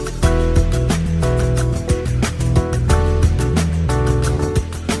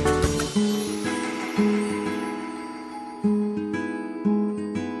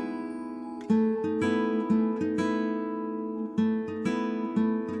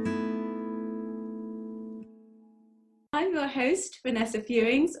I'm your host, Vanessa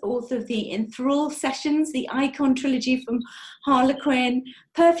Fewings, author of the Enthrall Sessions, the Icon Trilogy from Harlequin,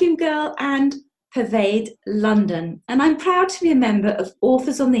 Perfume Girl, and Pervade London. And I'm proud to be a member of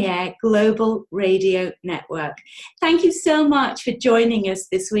Authors on the Air Global Radio Network. Thank you so much for joining us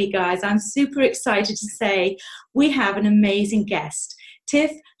this week, guys. I'm super excited to say we have an amazing guest.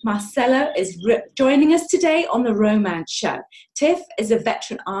 Tiff Marcelo is joining us today on The Romance Show. Tiff is a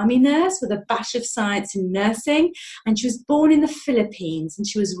veteran army nurse with a Bachelor of Science in Nursing, and she was born in the Philippines, and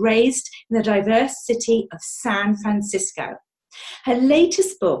she was raised in the diverse city of San Francisco. Her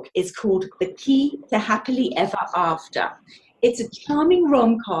latest book is called The Key to Happily Ever After. It's a charming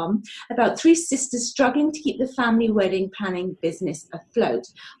rom-com about three sisters struggling to keep the family wedding planning business afloat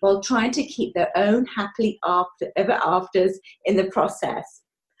while trying to keep their own happily ever afters in the process.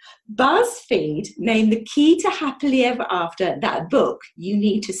 BuzzFeed named The Key to Happily Ever After that book you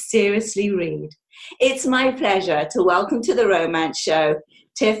need to seriously read. It's my pleasure to welcome to The Romance Show,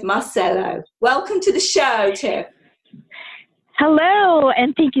 Tiff Marcelo. Welcome to the show, Tiff. Hello,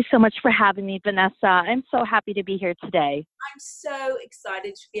 and thank you so much for having me, Vanessa. I'm so happy to be here today. I'm so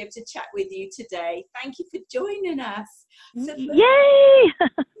excited to be able to chat with you today. Thank you for joining us. So Yay!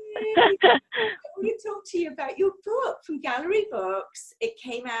 I'm going to talk to you about your book from Gallery Books. It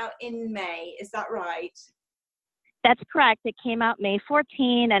came out in May, is that right? That's correct. It came out May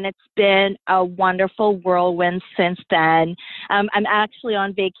 14, and it's been a wonderful whirlwind since then. I'm actually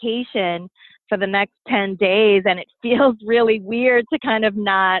on vacation for the next 10 days, and it feels really weird to kind of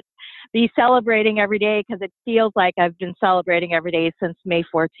not be celebrating every day because it feels like I've been celebrating every day since May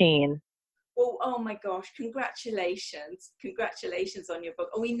 14. Well, oh my gosh, congratulations. Congratulations on your book.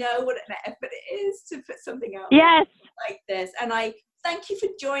 And we know what an effort it is to put something out like this. And I thank you for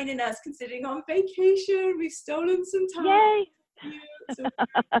joining us, considering on vacation. We've stolen some time. Yay! So,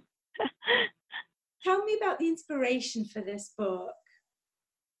 tell me about the inspiration for this book.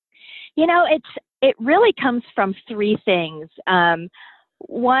 You know, it really comes from three things.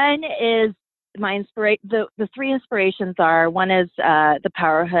 One is my inspiration. The three inspirations are: one is the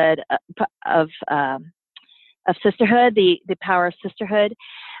powerhood of sisterhood, the power of sisterhood.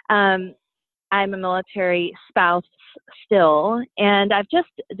 I'm a military spouse still, and I've just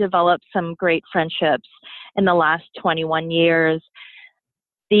developed some great friendships in the last 21 years.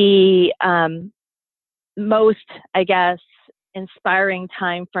 The most, I guess, inspiring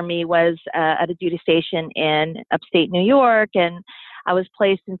time for me was at a duty station in upstate New York, and I was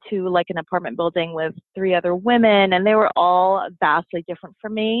placed into like an apartment building with three other women, and they were all vastly different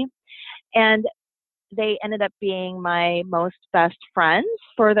from me, and they ended up being my most best friends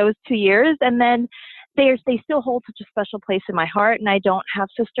for those 2 years. And then they still hold such a special place in my heart. And I don't have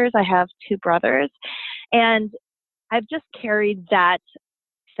sisters, I have two brothers, and I've just carried that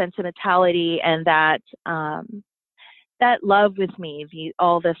sentimentality and that love with me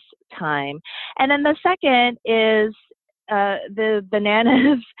all this time. And then the second is the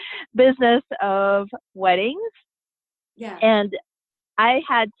bananas business of weddings. Yeah. And I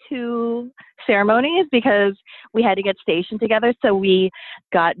had two ceremonies because we had to get stationed together. So we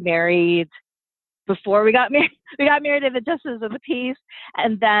got married before we got married. We got married at the Justice of the Peace,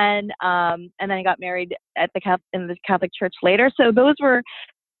 and then I got married in the Catholic Church later. So those were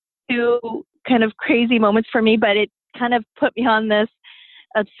two kind of crazy moments for me, but it kind of put me on this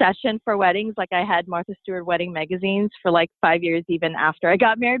obsession for weddings. Like I had Martha Stewart wedding magazines for like 5 years even after I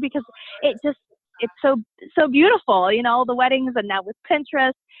got married, because it's so beautiful, you know, all the weddings, and now with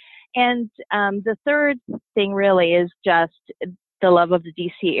Pinterest. And the third thing really is just the love of the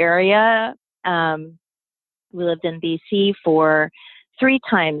DC area. We lived in DC for 3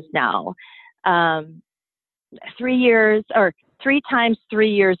 times now, 3 years, or 3 times 3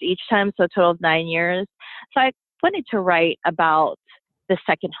 years each time, so a total of 9 years. So I wanted to write about the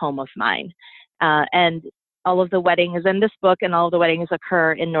second home of mine, and all of the weddings in this book, and all of the weddings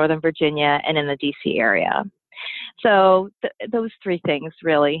occur in Northern Virginia and in the DC area. So those 3 things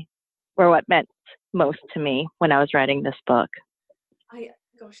really were what meant most to me when I was writing this book.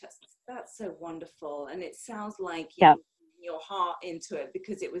 Gosh, that's so wonderful. And it sounds like you put your heart into it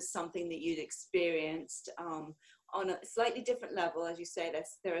because it was something that you'd experienced on a slightly different level. As you say,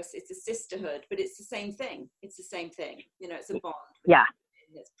 it's a sisterhood, but it's the same thing. It's the same thing. You know, it's a bond. Yeah.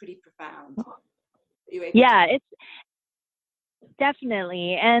 It's pretty profound. Yeah, it's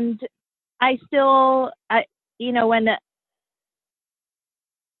definitely. And I still, you know,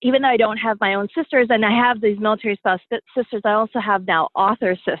 even though I don't have my own sisters, and I have these military spouse sisters, I also have now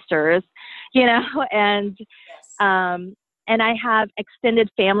author sisters, you know, and I have extended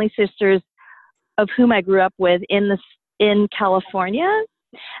family sisters of whom I grew up with in California,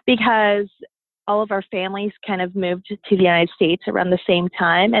 because all of our families kind of moved to the United States around the same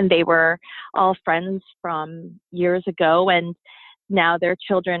time, and they were all friends from years ago, and now their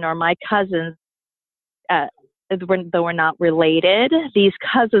children are my cousins, though we're not related. These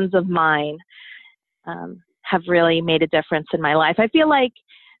cousins of mine have really made a difference in my life. I feel like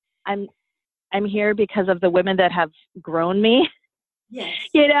I'm here because of the women that have grown me. Yes.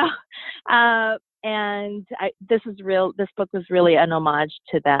 You know, and this book was really an homage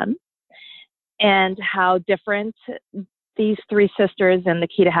to them, and how different these three sisters in The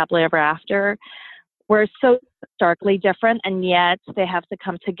Key to Happily Ever After were, so starkly different, and yet they have to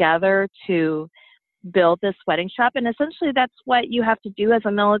come together to build this wedding shop. And essentially that's what you have to do as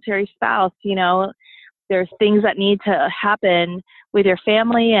a military spouse. You know, there's things that need to happen with your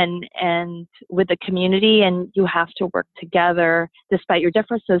family and with the community, and you have to work together despite your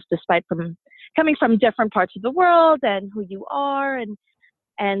differences, despite coming from different parts of the world and who you are, and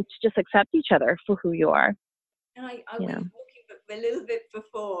to just accept each other for who you are. And I was talking a little bit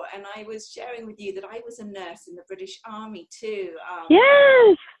before, and I was sharing with you that I was a nurse in the British Army too.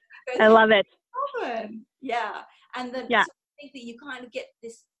 Yes, I love it. Yeah, and then yeah. So I think that you kind of get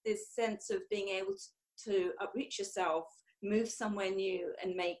this sense of being able to uproot yourself, move somewhere new,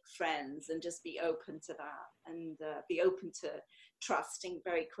 and make friends, and just be open to that, and be open to trusting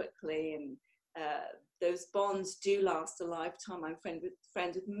very quickly. And those bonds do last a lifetime. I'm friends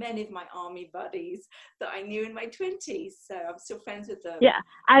with many of my army buddies that I knew in my 20s, so I'm still friends with them. Yeah,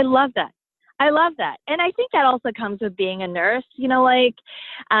 I love that. And I think that also comes with being a nurse. You know, like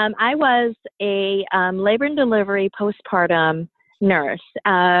I was a labor and delivery postpartum nurse,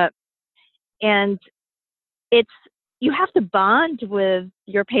 and you have to bond with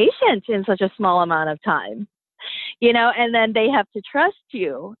your patient in such a small amount of time, you know, and then they have to trust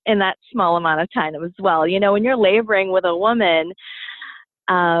you in that small amount of time as well. You know, when you're laboring with a woman,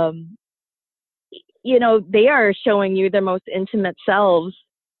 you know, they are showing you their most intimate selves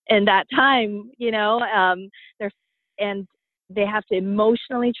in that time, you know, and they have to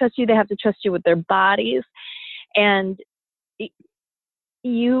emotionally trust you. They have to trust you with their bodies. And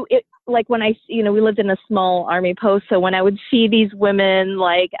like when we lived in a small army post. So when I would see these women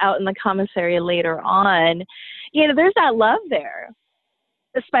like out in the commissary later on, you know, there's that love there,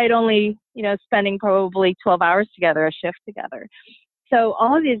 despite only, you know, spending probably 12 hours together, a shift together. So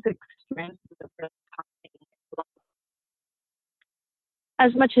all of these experiences are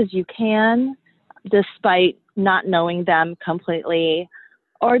as much as you can, despite not knowing them completely,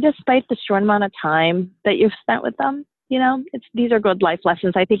 or despite the short amount of time that you've spent with them. You know, these are good life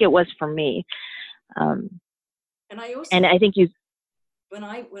lessons. I think it was for me. And I think when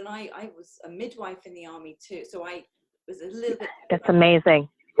I was a midwife in the army too, so I was a little bit. That's amazing.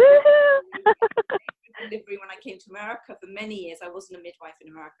 Delivery when I came to America for many years. I wasn't a midwife in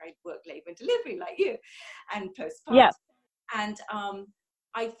America. I worked labor and delivery like you, and postpartum. Yeah. And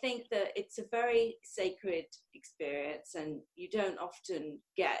I think that it's a very sacred experience, and you don't often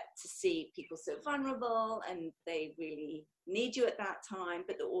get to see people so vulnerable, and they really need you at that time.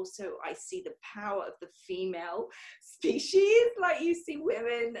 But also I see the power of the female species, like you see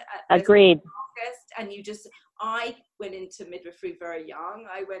women at Agreed. And I went into midwifery very young.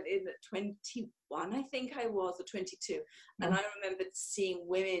 I went in at 21, I think I was, or 22. Mm-hmm. And I remember seeing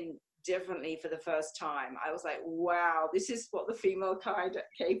women differently for the first time. I was like, wow, this is what the female kind are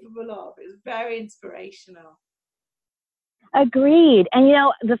capable of. It was very inspirational. Agreed. And you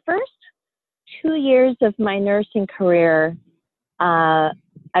know, the first 2 years of my nursing career,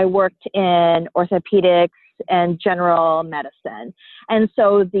 I worked in orthopedics and general medicine, and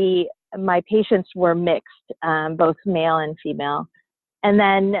so my patients were mixed, both male and female. And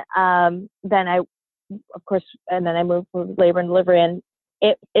then I moved to labor and delivery, and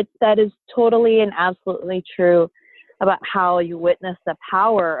that is totally and absolutely true about how you witness the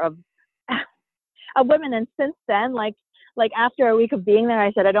power of women. And since then, like after a week of being there,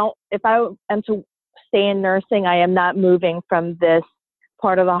 I said, if I am to stay in nursing, I am not moving from this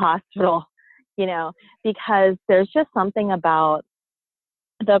part of the hospital, you know, because there's just something about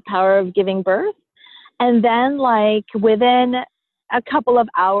the power of giving birth. And then like within a couple of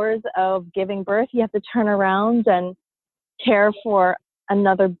hours of giving birth, you have to turn around and care for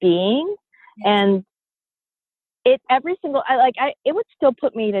another being. And it would still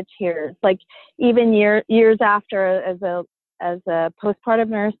put me to tears, like even years after as a postpartum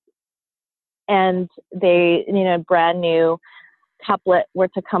nurse, and they, you know, brand new couplet were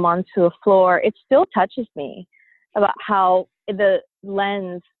to come onto a floor, it still touches me about how the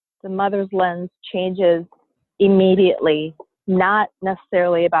mother's lens changes immediately, not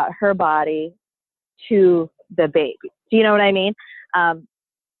necessarily about her body to the baby. Do you know what I mean?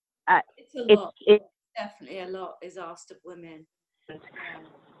 It's a it's lot. Definitely a lot is asked of women.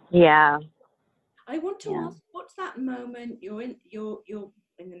 yeah. I want to Yeah. ask, what's that moment you're in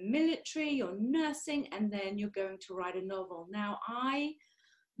the military, you're nursing, and then you're going to write a novel. Now, I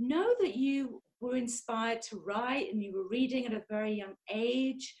know that you were inspired to write and you were reading at a very young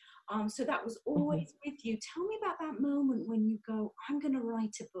age. So that was always with you. Tell me about that moment when you go, I'm going to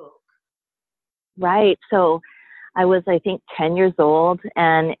write a book. Right. So I was, I think, 10 years old,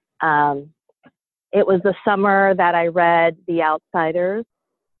 and it was the summer that I read The Outsiders,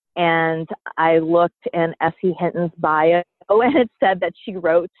 and I looked in Essie Hinton's bio, and it said that she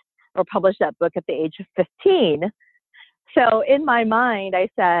wrote or published that book at the age of 15. So in my mind, I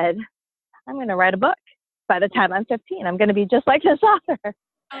said, I'm going to write a book. By the time I'm 15, I'm going to be just like this author.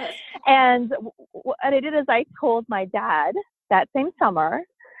 Oh, And what I did is I told my dad that same summer.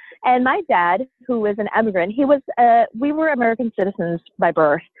 And my dad, who was an immigrant, we were American citizens by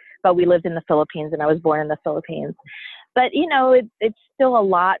birth, but we lived in the Philippines, and I was born in the Philippines. But, you know, it's still a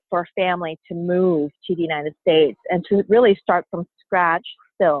lot for a family to move to the United States and to really start from scratch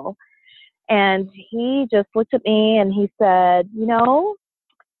still. And he just looked at me and he said, you know,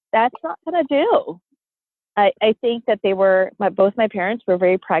 that's not going to do. I think that both my parents were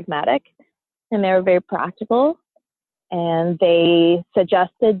very pragmatic, and they were very practical. And they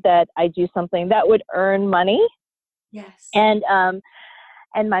suggested that I do something that would earn money. yes.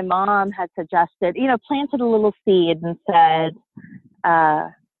 And my mom had suggested, you know, planted a little seed and said,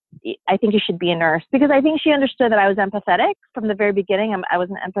 I think you should be a nurse, because I think she understood that I was empathetic from the very beginning. I was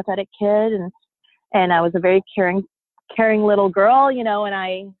an empathetic kid, and I was a very caring little girl, you know, and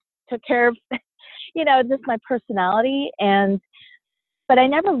I took care of, you know, just my personality. But I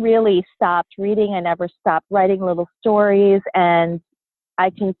never really stopped reading. I never stopped writing little stories, and I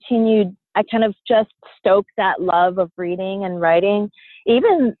kind of just stoked that love of reading and writing,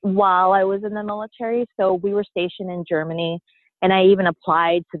 even while I was in the military. So we were stationed in Germany, and I even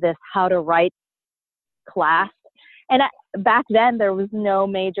applied to this how to write class. And back then there was no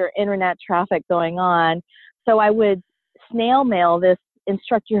major internet traffic going on. So I would snail mail this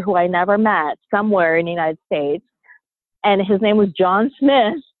instructor who I never met somewhere in the United States. And his name was John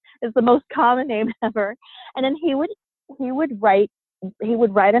Smith. It's the most common name ever. And then he would write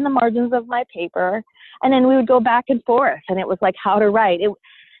in the margins of my paper, and then we would go back and forth, and it was like how to write it.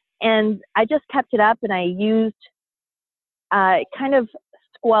 And I just kept it up, and I used kind of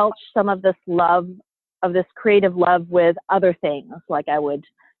squelched some of this creative love with other things. Like I would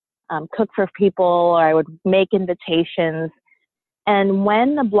cook for people, or I would make invitations. And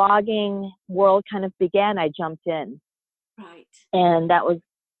when the blogging world kind of began, I jumped in. Right. And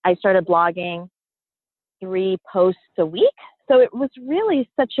I started blogging 3 posts a week. So it was really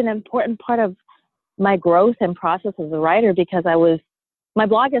such an important part of my growth and process as a writer, because my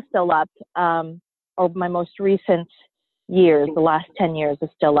blog is still up, or my most recent years, the last 10 years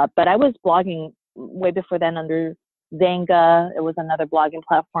is still up. But I was blogging way before then under Zanga. It was another blogging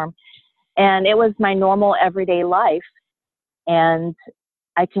platform. And it was my normal everyday life. And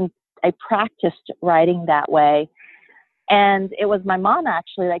I practiced writing that way. And it was my mom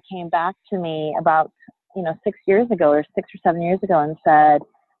actually that came back to me about, 6 years ago, or 6 or 7 years ago, and said,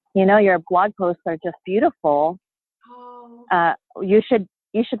 your blog posts are just beautiful. Oh. You should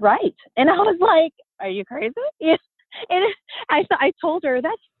write. And I was like, are you crazy? And I told her,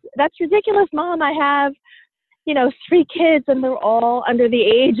 that's ridiculous, Mom. I have, 3 kids, and they're all under the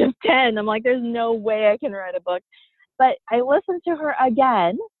age of 10. I'm like, there's no way I can write a book. But I listened to her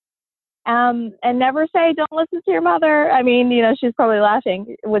again. And never say, don't listen to your mother. I mean, she's probably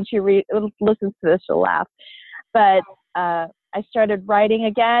laughing when she listens to this, she'll laugh. But I started writing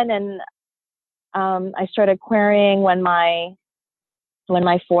again, and I started querying when my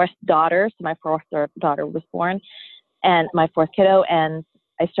 4th daughter, so my 4th daughter was born, and my 4th kiddo, and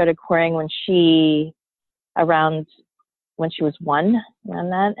I started querying when she was 1, around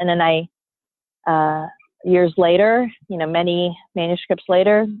that. And then years later, many manuscripts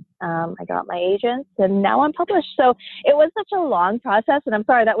later, I got my agent, and now I'm published. So it was such a long process, and I'm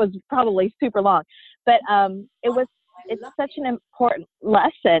sorry that was probably super long, but it's such an important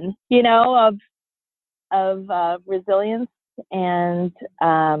lesson, of resilience and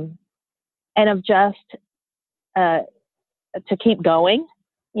of just to keep going,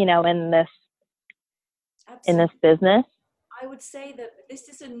 in this business. I would say that this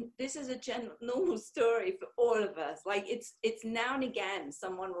is a normal story for all of us. Like it's now and again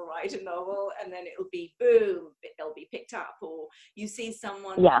someone will write a novel, and then it'll be boom, it'll be picked up, or you see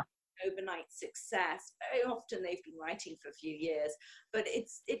someone overnight success. Very often they've been writing for a few years, but it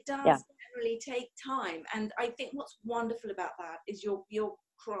does generally take time. And I think what's wonderful about that is you're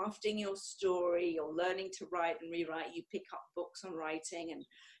crafting your story, you're learning to write and rewrite, you pick up books on writing, and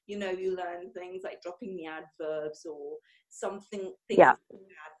you learn things like dropping the adverbs or something, things Yeah. like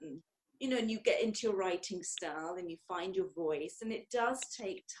that, and and you get into your writing style and you find your voice, and it does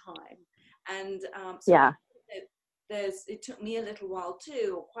take time. And so Yeah. it took me a little while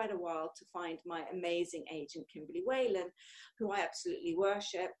too, or quite a while, to find my amazing agent, Kimberly Whalen, who I absolutely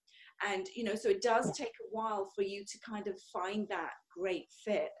worship. And, so it does take a while for you to kind of find that great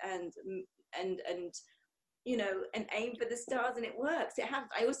fit and aim for the stars, and it works.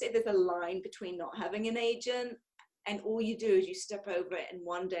 I always say there's a line between not having an agent, and all you do is you step over it, and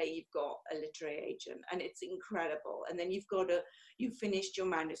one day you've got a literary agent, and it's incredible. And then you've finished your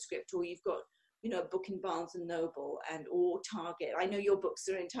manuscript, or you've got a book in Barnes and Noble or Target. I know your books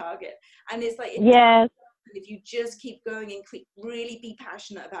are in Target, and it's like, yes. And if you just keep going and really be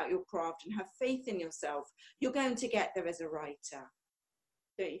passionate about your craft and have faith in yourself, you're going to get there as a writer.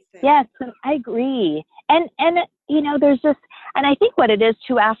 Don't you think? Yes, I agree. And there's just, and I think what it is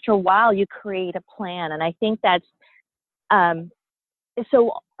too, after a while you create a plan. And I think that's,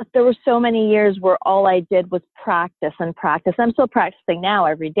 so there were so many years where all I did was practice and practice. I'm still practicing now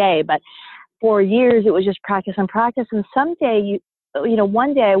every day, but for years it was just practice and practice. And someday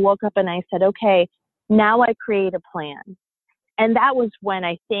one day I woke up and I said, okay, now I create a plan. And that was when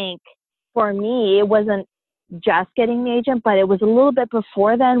I think, for me, it wasn't just getting the agent, but it was a little bit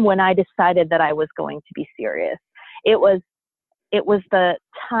before then when I decided that I was going to be serious. It was the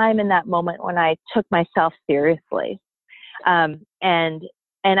time in that moment when I took myself seriously. And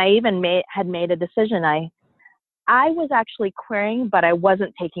I even had made a decision. I was actually querying, but I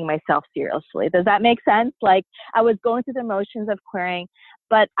wasn't taking myself seriously. Does that make sense? Like, I was going through the motions of querying,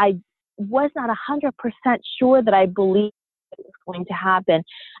 but I was not 100% sure that I believed it was going to happen.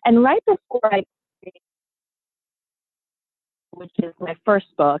 And right before which is my first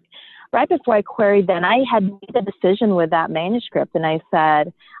book, right before I queried, then I had made a decision with that manuscript, and I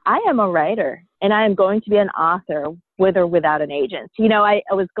said, I am a writer, and I am going to be an author with or without an agent. I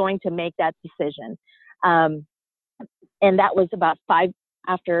was going to make that decision. And that was about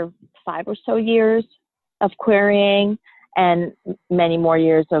after 5 or so years of querying and many more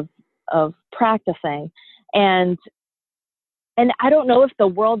years of practicing. And I don't know if the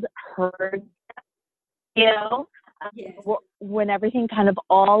world heard, Yes. when everything kind of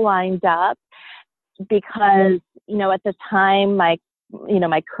all lined up, because, at the time, my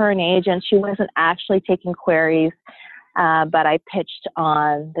current agent, she wasn't actually taking queries, but I pitched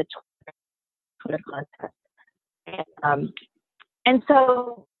on the Twitter contest. And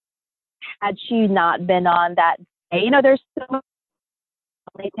so had she not been on that day, there's so much,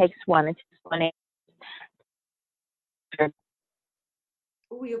 it only takes one. It takes one.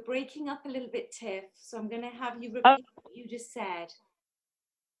 Oh, you're breaking up a little bit, Tiff. So I'm going to have you repeat what you just said.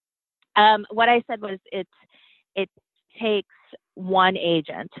 What I said was it takes one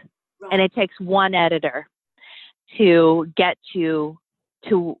agent, right, and it takes one editor to get to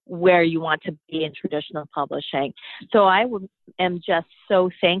where you want to be in traditional publishing. So I am just so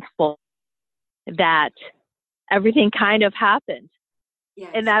thankful that everything kind of happened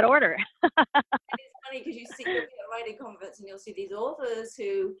in that order. And it's funny because you'll be at a writing conference and you'll see these authors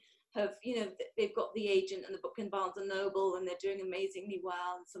who have, they've got the agent and the book in Barnes and Noble, and they're doing amazingly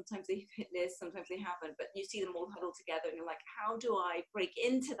well. And sometimes they hit this, sometimes they haven't, but you see them all huddled together and you're like, how do I break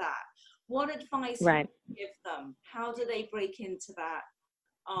into that? What advice would you give them? How do they break into that?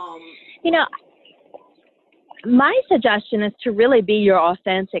 My suggestion is to really be your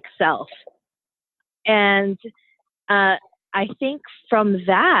authentic self. And I think from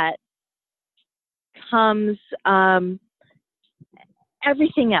that comes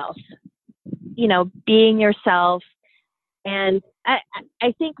everything else, being yourself. And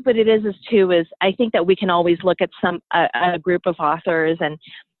I think what it is I think that we can always look at a group of authors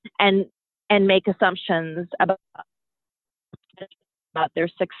and make assumptions about their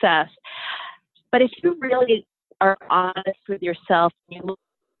success. But if you really are honest with yourself, most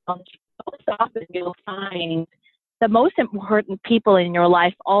often you'll find the most important people in your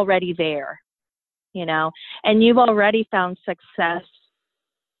life already there, and you've already found success.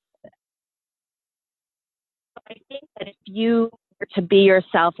 I think that if you were to be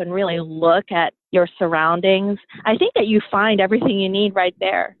yourself and really look at your surroundings, I think that you find everything you need right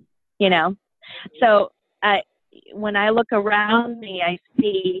there, So when I look around me, I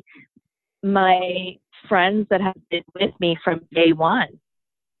see my friends that have been with me from day one.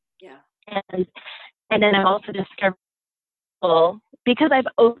 Yeah. And then I'm also discovering people because I've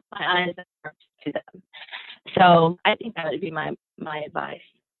opened my eyes to them. So I think that would be my advice.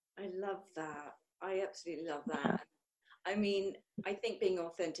 I love that. I absolutely love that. I mean, I think being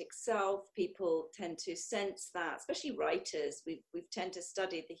authentic self, people tend to sense that, especially writers. We've tend to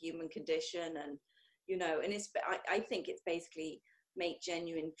study the human condition, and and I think it's basically make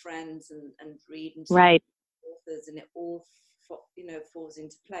genuine friends and read and Right. authors, and it all falls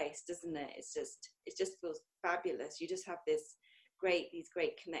into place, doesn't it? It just feels fabulous. You just have these great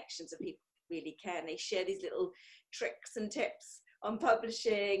connections of people who really care, and they share these little tricks and tips on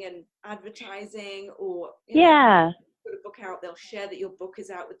publishing and advertising, or put a book out, they'll share that your book is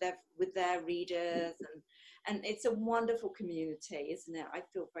out with their readers, and it's a wonderful community, isn't it? I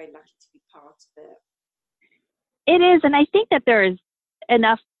feel very lucky to be part of it. It is, and I think that there's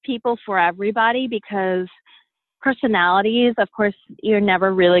enough people for everybody, because personalities, of course, you're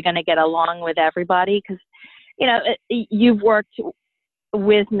never really going to get along with everybody, because you've worked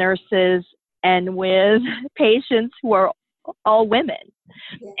with nurses and with patients who are all women.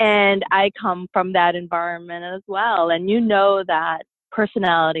 Yes. And I come from that environment as well. And that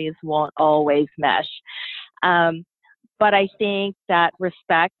personalities won't always mesh. But I think that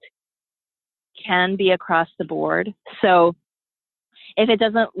respect can be across the board. So if it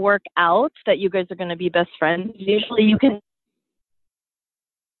doesn't work out that you guys are going to be best friends, usually you can.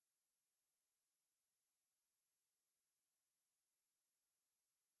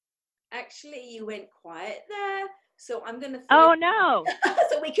 Actually, you went quiet there. So I'm going to. Oh, no.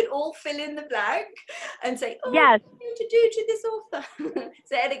 So we could all fill in the blank and say, oh, yes. What do you do to this author?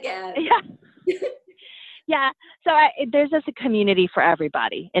 Say it again. Yeah. Yeah. So there's just a community for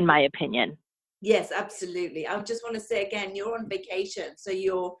everybody, in my opinion. Yes, absolutely. I just want to say again, you're on vacation. So are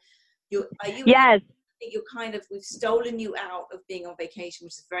you? Yes. You're we've stolen you out of being on vacation,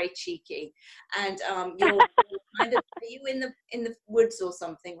 which is very cheeky. And you're are you in the woods or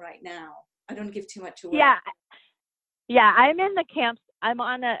something right now? I don't give too much away. Yeah, I'm in the camp. I'm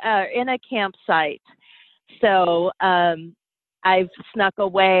on in a campsite. So I've snuck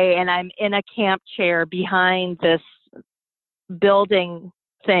away, and I'm in a camp chair behind this building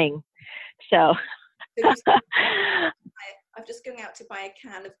thing. So I'm just going out to buy a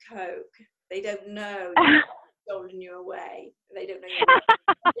can of Coke. They don't know I've stolen you away. They don't know you're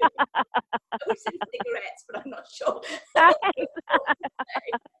I would say cigarettes, but I'm not sure. I'm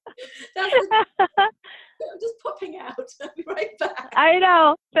just popping out. I'll be right back. I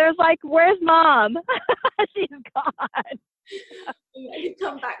know. There's where's mom? She's gone. You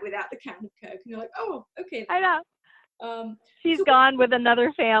come back without the can of Coke, and you're like, oh, okay. I know. She's gone with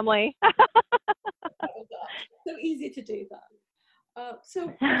another family. So easy to do that.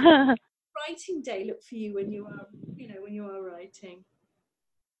 So writing day look for you when you are writing?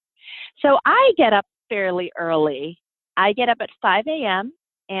 So I get up fairly early. I get up at 5 a.m.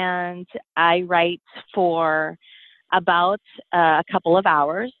 and I write for about a couple of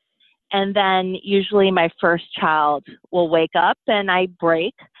hours. And then usually my first child will wake up and I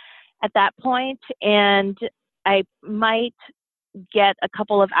break at that point, and I might get a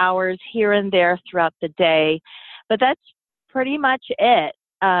couple of hours here and there throughout the day, but that's pretty much it.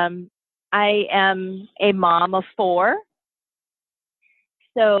 I am a mom of 4,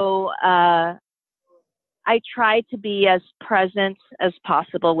 so I try to be as present as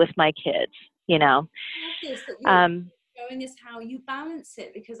possible with my kids, Showing us how you balance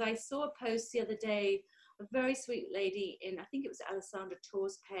it, because I saw a post the other day, a very sweet lady I think it was Alessandra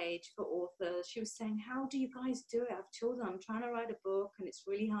Tor's page for authors. She was saying, how do you guys do it? I have children, I'm trying to write a book, and it's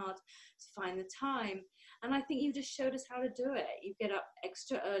really hard to find the time. And I think you just showed us how to do it. You get up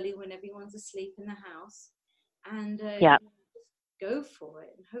extra early when everyone's asleep in the house, and just go for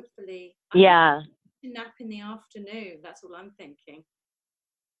it. And hopefully, nap in the afternoon. That's all I'm thinking.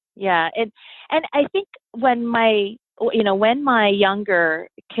 Yeah, and I think when my younger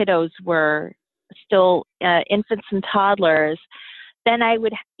kiddos were still infants and toddlers, then I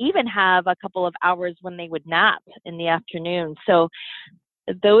would even have a couple of hours when they would nap in the afternoon. So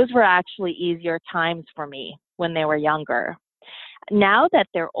those were actually easier times for me when they were younger. Now that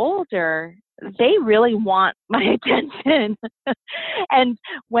they're older, they really want my attention. And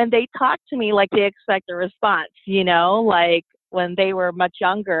when they talk to me, they expect a response, when they were much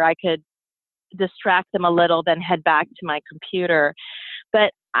younger, I could distract them a little, then head back to my computer.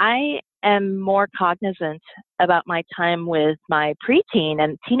 But I am more cognizant about my time with my preteen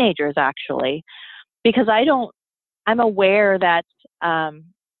and teenagers, actually, because I'm aware that I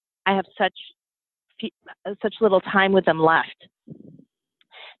have such little time with them left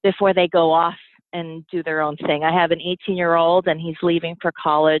before they go off and do their own thing. I have an 18-year-old, and he's leaving for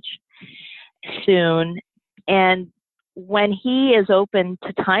college soon. And when he is open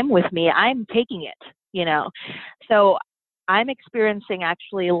to time with me, I'm taking it, So I'm experiencing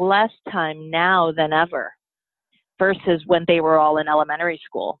actually less time now than ever. versus when they were all in elementary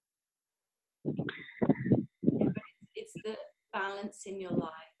school. It's the balance in your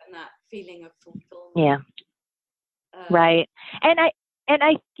life and that feeling of fulfillment. Yeah. Right. And I,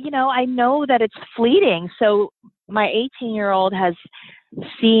 I know that it's fleeting. So my 18-year-old has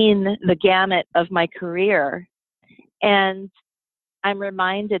seen the gamut of my career, and I'm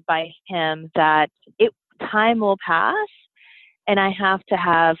reminded by him that time will pass, and I have to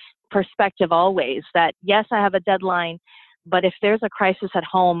have perspective always that, yes, I have a deadline, but if there's a crisis at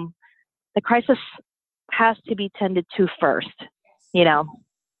home, the crisis has to be tended to first, Yes.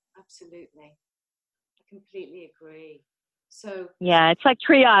 Absolutely. I completely agree. So yeah, it's like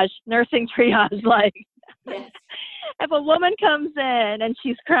triage, nursing triage. Like, yes. If a woman comes in and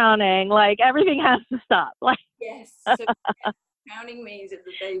she's crowning, like, everything has to stop. Like, yes. So crowning means that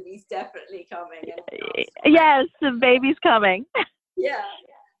the baby's definitely coming. Yes, the baby's coming. Yeah.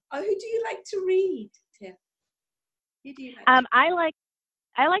 Oh, who do you like to read, Tiff? Who do you like?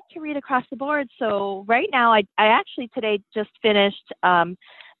 I like to read across the board. So right now, I actually today just finished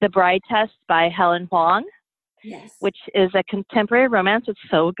The Bride Test by Helen Huang. Yes. Which is a contemporary romance. It's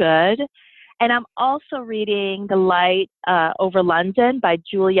so good. And I'm also reading The Light Over London by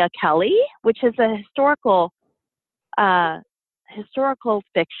Julia Kelly, which is a historical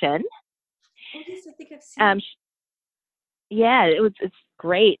fiction. Oh, yes, I think I've seen yeah, it's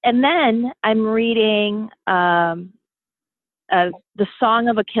great. And then I'm reading The Song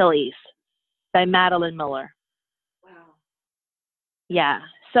of Achilles by Madeline Miller. Wow. Yeah.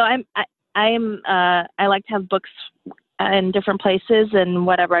 So I like to have books in different places, and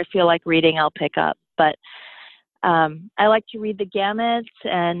whatever I feel like reading, I'll pick up. But I like to read the gamut,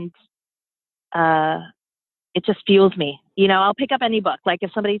 and it just fuels me. I'll pick up any book. Like,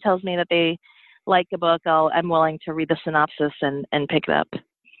 if somebody tells me that they like a book, I'm willing to read the synopsis and pick it up.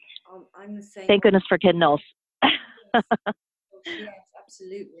 I'm the same. Thank goodness for Kindles. Yes,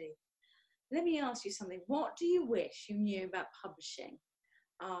 absolutely. Let me ask you something. What do you wish you knew about publishing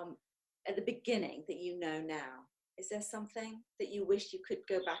at the beginning that you know now? Is there something that you wish you could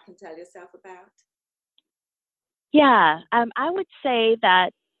go back and tell yourself about? Yeah, I would say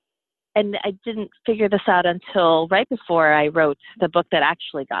that, and I didn't figure this out until right before I wrote the book that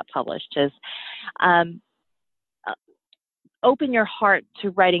actually got published, is open your heart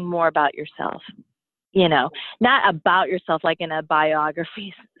to writing more about yourself. Not about yourself like in a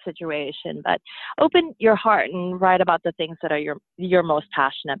biography situation, but open your heart and write about the things that are you're most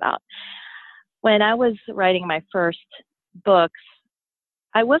passionate about. When I was writing my first books,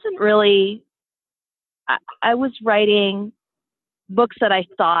 I wasn't really, I was writing books that I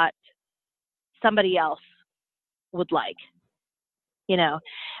thought somebody else would like,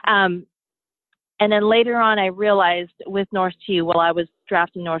 and then later on, I realized with North to You, while I was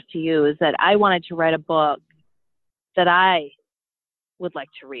drafting North to You, is that I wanted to write a book that I would like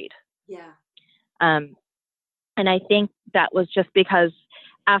to read. Yeah. And I think that was just because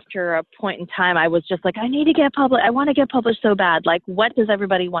after a point in time, I was just like, I need to get published. I want to get published so bad. Like, what does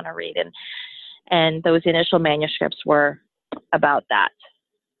everybody want to read? And those initial manuscripts were about that.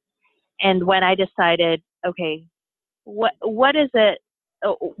 And when I decided, okay, what is it?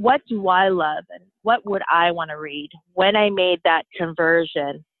 What do I love, and what would I want to read? When I made that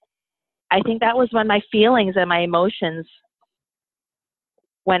conversion, I think that was when my feelings and my emotions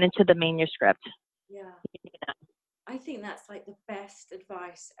went into the manuscript. Yeah. I think that's like the best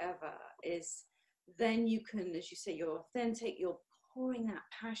advice ever, is then you can, as you say, you're authentic, you're pouring that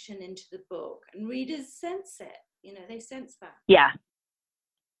passion into the book, and readers sense it. They sense that. Yeah.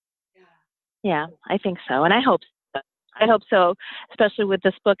 Yeah, I think so. And I hope so, especially with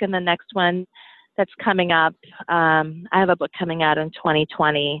this book and the next one that's coming up. I have a book coming out in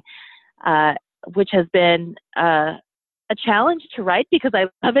 2020, which has been a challenge to write because I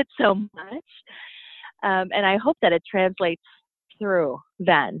love it so much. And I hope that it translates through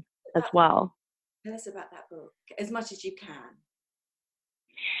then as well. Tell us about that book as much as you can.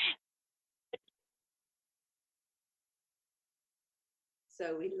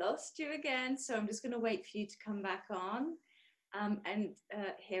 So we lost you again. So I'm just going to wait for you to come back on and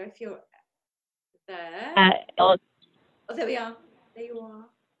hear if you're there. Oh, there we are. There you are.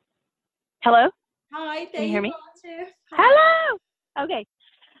 Hello? Hi, there Can you hear me? Tiff. Hello! Okay.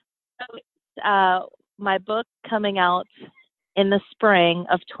 So, my book coming out in the spring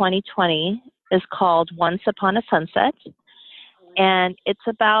of 2020 is called Once Upon a Sunset. And it's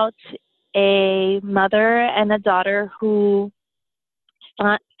about a mother and a daughter who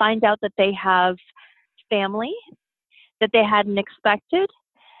find out that they have family that they hadn't expected,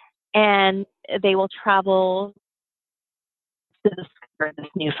 and they will travel to discover this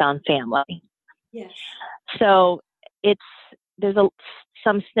newfound family. Yes. So there's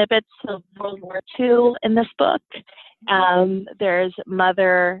some snippets of World War II in this book. There's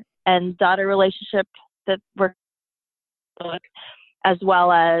mother and daughter relationship that we're book, as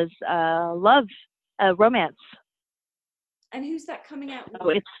well as love, romance. And who's that coming out with?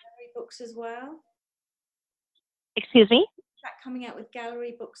 Gallery Books as well? Excuse me? Is that coming out with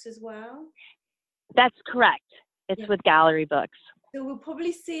Gallery Books as well? That's correct. It's with Gallery Books. So we'll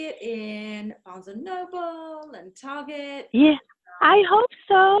probably see it in Barnes & Noble and Target. Yeah, I hope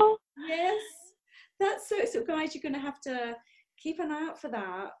so. Yes. That's so guys, you're going to have to keep an eye out for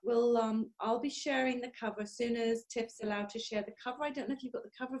that. I'll be sharing the cover as soon as Tiff's allowed to share the cover. I don't know if you've got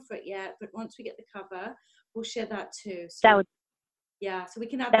the cover for it yet, but once we get the cover, we'll share that too. So, so we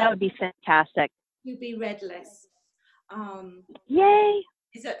can add that. That would be fantastic. To be read list. Yay!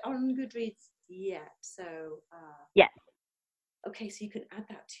 Is it on Goodreads yet? So yes. Okay, so you can add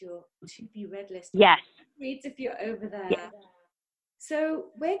that to your to be read list. Yes. Reads if you're over there. Yes. So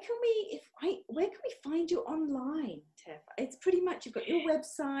where can we find you online, Tiff? It's pretty much, you've got your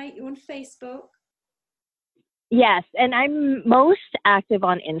website, you're on Facebook. Yes, and I'm most active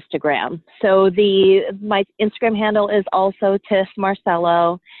on Instagram. So my Instagram handle is also Tiff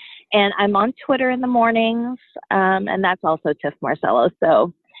Marcelo, and I'm on Twitter in the mornings, and that's also Tiff Marcelo.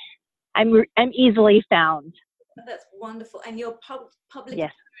 So I'm easily found. That's wonderful. And your public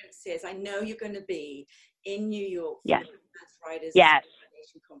appearances, I know you're going to be in New York for the Writers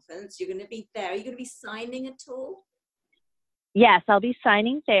Association Conference. You're going to be there. Are you going to be signing at all? Yes, I'll be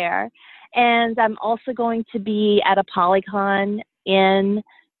signing there. And I'm also going to be at a Polycon in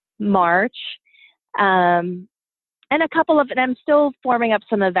March. And I'm still forming up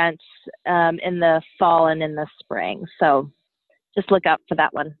some events in the fall and in the spring. So just look out for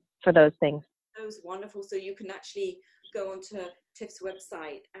that one, for those things. That was wonderful. So you can actually go onto Tiff's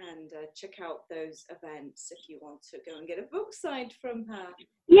website and check out those events if you want to go and get a book signed from her.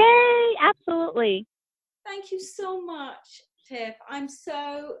 Yay, absolutely. Thank you so much, Tiff. I'm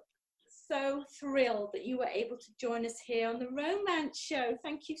so thrilled that you were able to join us here on the Romance Show.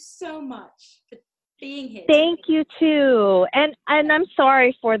 Thank you so much for being here. Thank you too. And I'm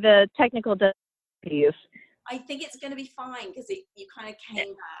sorry for the technical difficulties. I think it's going to be fine because you kind of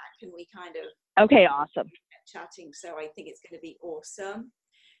came back and we kind of okay, awesome, kept chatting. So I think it's going to be awesome.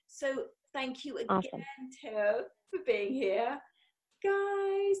 So thank you again, Tiff, for being here.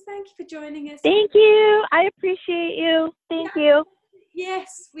 Guys, thank you for joining us. Thank you. I appreciate you. Thank you.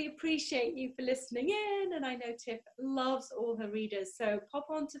 Yes, we appreciate you for listening in. And I know Tiff loves all her readers. So pop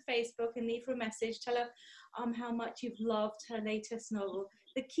onto Facebook and leave her a message. Tell her how much you've loved her latest novel,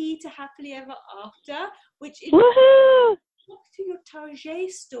 The Key to Happily Ever After, which is woohoo! To your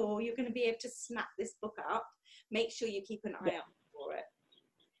Target store. You're going to be able to snap this book up. Make sure you keep an eye out for it.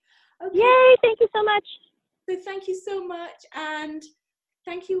 Okay. Yay, thank you so much. So thank you so much, and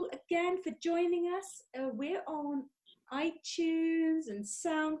thank you again for joining us. We're on iTunes and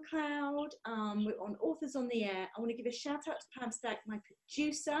SoundCloud. We're on Authors on the Air. I want to give a shout out to Pam Stack, my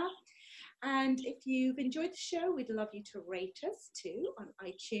producer. And if you've enjoyed the show, we'd love you to rate us too on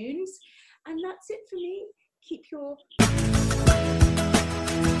iTunes. And that's it for me. Keep your